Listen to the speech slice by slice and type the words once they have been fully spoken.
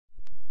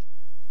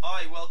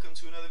Hi, welcome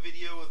to another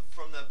video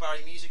from the Barry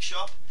Music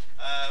Shop.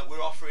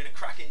 We're offering a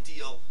cracking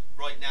deal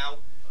right now.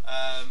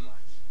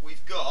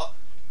 We've got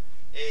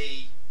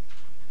a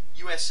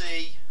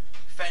USA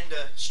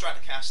Fender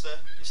Stratocaster.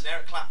 It's an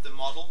Eric Clapton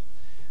model.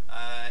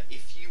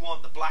 If you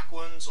want the black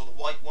ones or the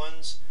white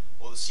ones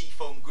or the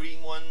seafoam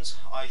green ones,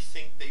 I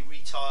think they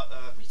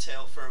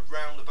retail for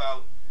around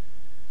about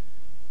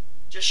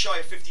just shy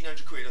of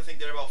 1,500 quid. I think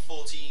they're about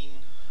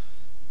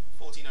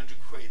 1,400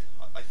 quid,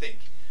 I think.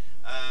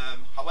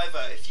 However,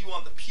 if you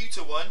want the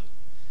pewter one,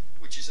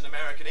 which is an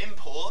American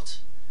import,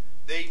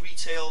 they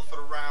retail for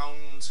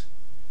around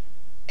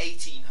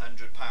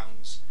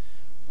 £1,800.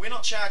 We're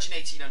not charging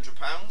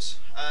 £1,800.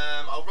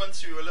 I'll run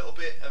through a little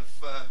bit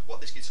of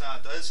what this guitar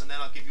does, and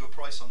then I'll give you a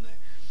price on there.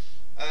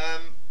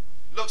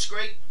 Looks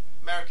great,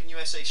 American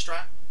USA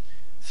Strat.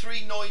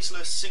 3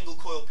 noiseless single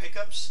coil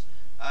pickups,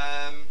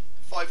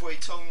 5-way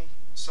tone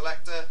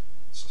selector,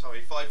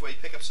 sorry, 5-way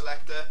pickup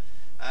selector.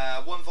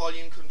 1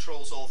 volume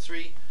controls all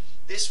 3.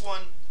 This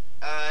one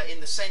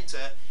in the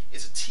center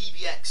is a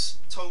TBX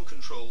tone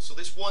control. So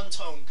this one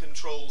tone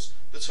controls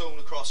the tone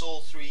across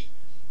all 3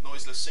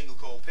 noiseless single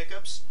coil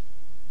pickups.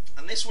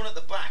 And this one at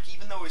the back,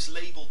 even though it's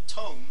labeled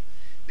tone,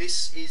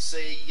 this is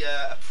a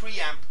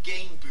preamp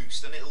gain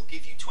boost, and it'll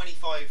give you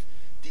 25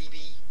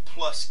 dB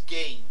plus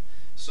gain.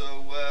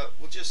 So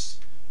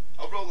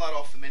I'll roll that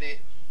off a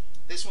minute.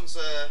 This one's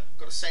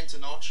got a center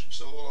notch,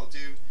 so all I'll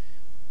do,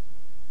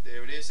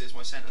 there it is, there's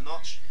my center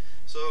notch.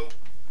 So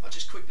I'll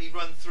just quickly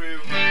run through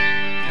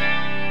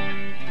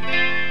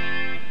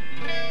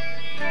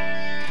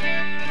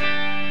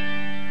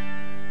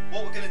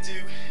what we're going to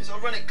do is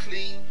I'll run it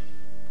clean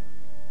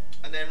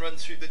and then run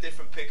through the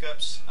different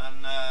pickups,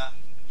 and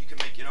you can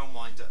make your own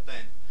mind up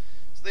then.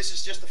 So this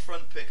is just the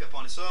front pickup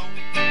on its own.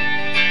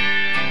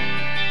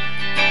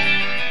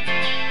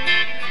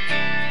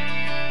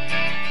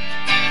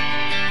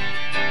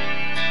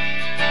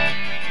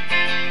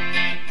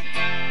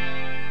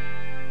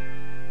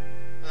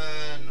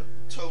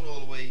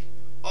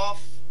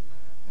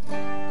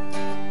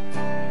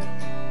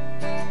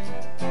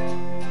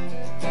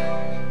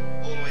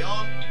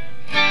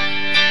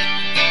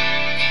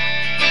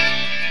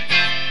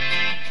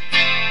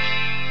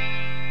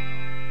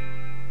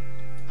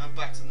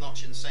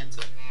 In the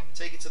center.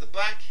 Take it to the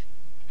back.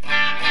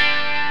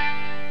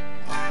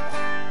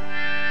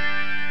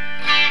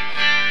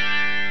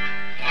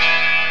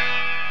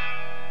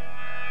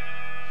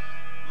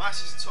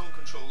 Mass is a tone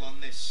control on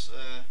this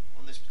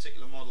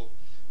particular model.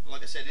 And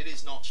like I said, it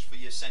is notched for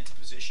your center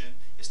position.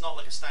 It's not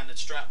like a standard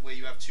Strat where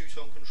you have 2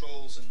 tone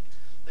controls and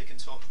they can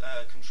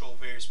control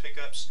various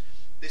pickups.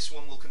 This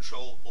one will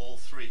control all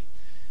 3.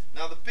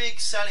 Now the big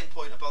selling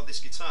point about this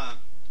guitar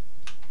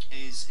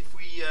is if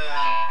we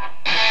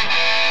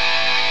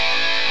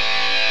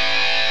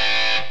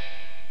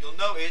you'll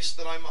notice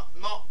that I'm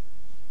not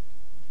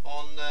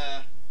on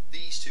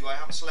these 2. I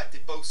haven't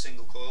selected both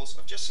single coils.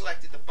 I've just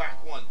selected the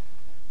back one.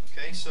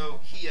 Okay, so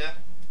here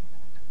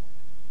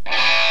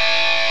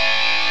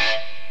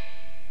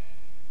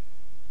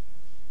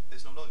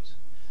there's no noise.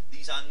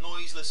 These are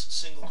noiseless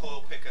single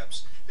coil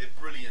pickups. They're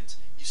brilliant.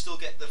 You still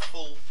get the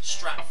full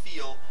Strat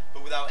feel,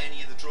 but without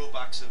any of the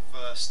drawbacks of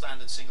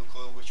standard single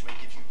coil, which may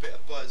give you a bit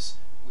of buzz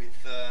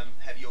with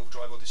heavy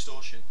overdrive or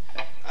distortion.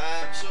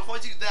 So if I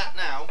do that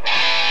now,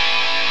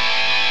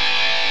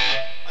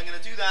 I'm going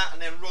to do that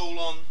and then roll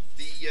on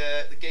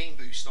the gain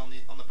boost on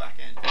the back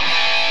end.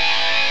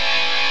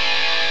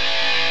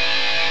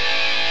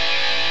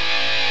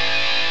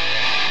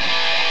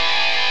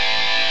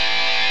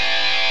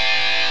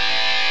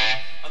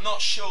 I'm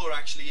not sure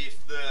actually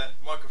if the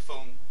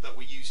microphone that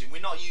we're using,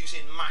 we're not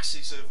using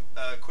masses of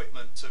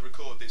equipment to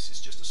record this. It's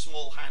just a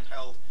small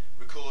handheld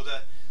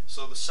recorder,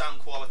 so the sound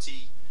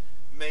quality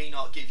may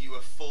not give you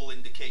a full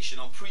indication.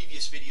 On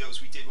previous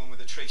videos we did one with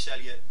a Trace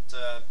Elliott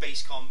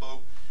bass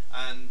combo,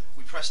 and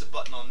we pressed a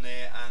button on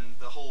there and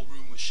the whole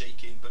room was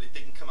shaking, but it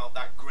didn't come out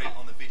that great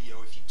on the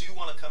video. If you do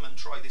want to come and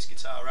try this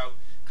guitar out,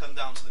 come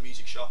down to the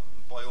music shop,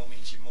 and by all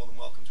means you're more than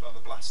welcome to have a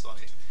blast on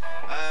it.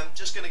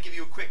 Just going to give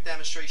you a quick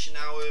demonstration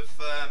now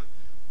of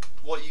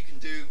what you can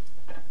do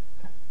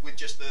with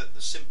just the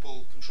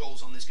simple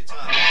controls on this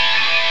guitar.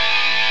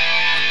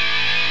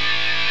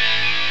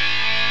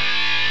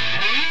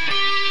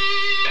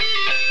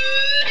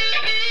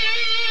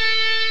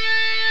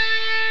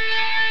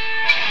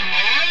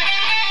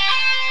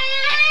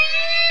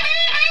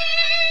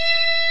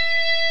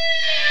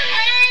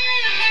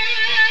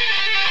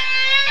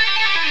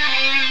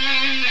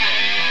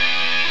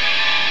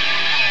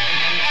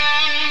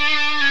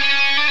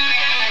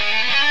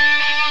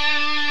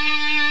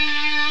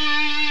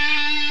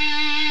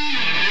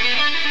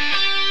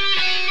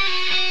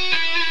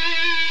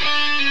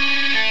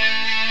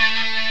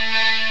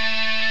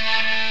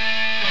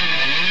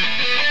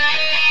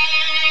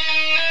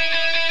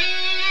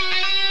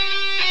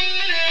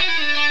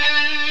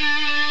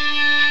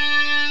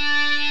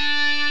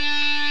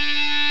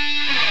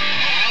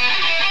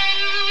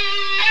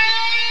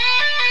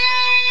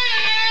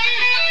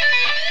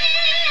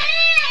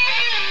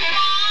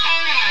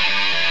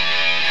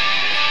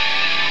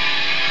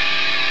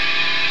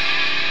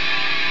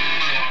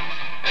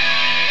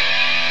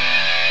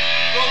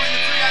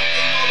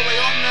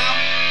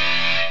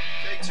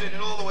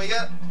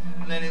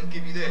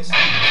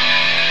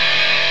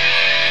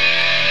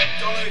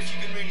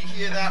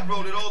 that,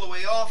 roll it all the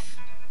way off,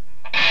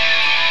 roll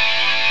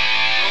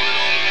it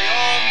all the way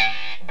on,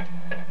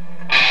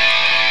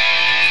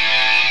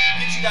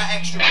 gives you that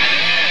extra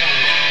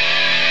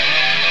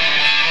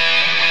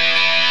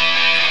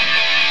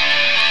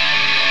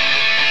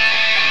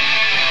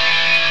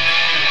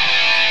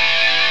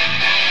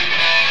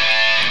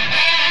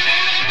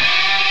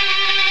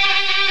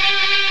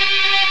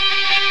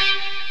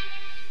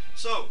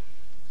So,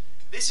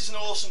 this is an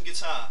awesome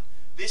guitar.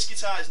 This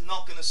guitar is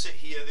not going to sit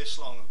here this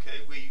long.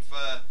 Okay, we've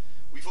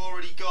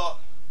already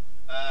got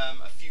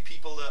a few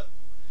people that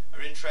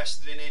are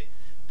interested in it,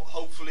 but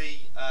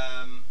hopefully,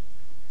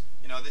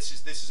 you know, this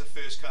is a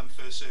first come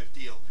first served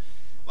deal.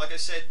 Like I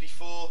said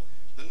before,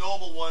 the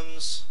normal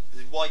ones,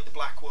 the white, the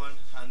black one,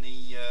 and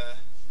the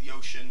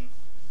ocean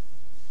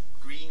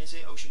green, is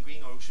it ocean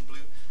green or ocean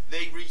blue?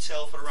 They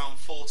retail for around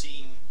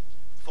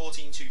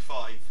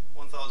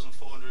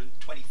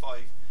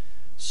 1,425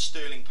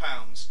 sterling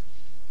pounds.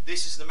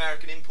 This is an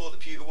American import, the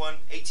pewter one,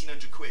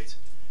 1,800 quid.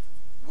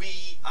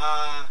 We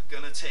are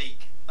gonna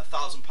take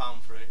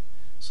 £1,000 for it.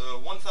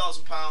 So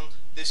 £1,000,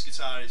 this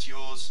guitar is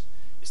yours.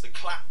 It's the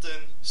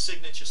Clapton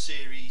Signature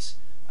Series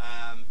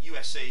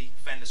USA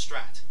Fender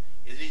Strat.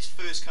 It is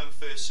first come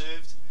first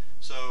served,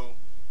 so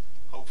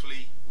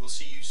hopefully we'll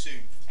see you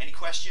soon. Any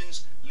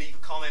questions, leave a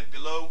comment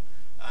below,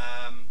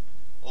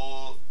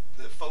 or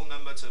the phone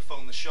number to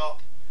phone the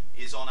shop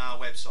is on our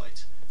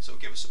website, so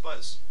give us a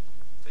buzz.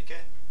 Take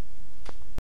care.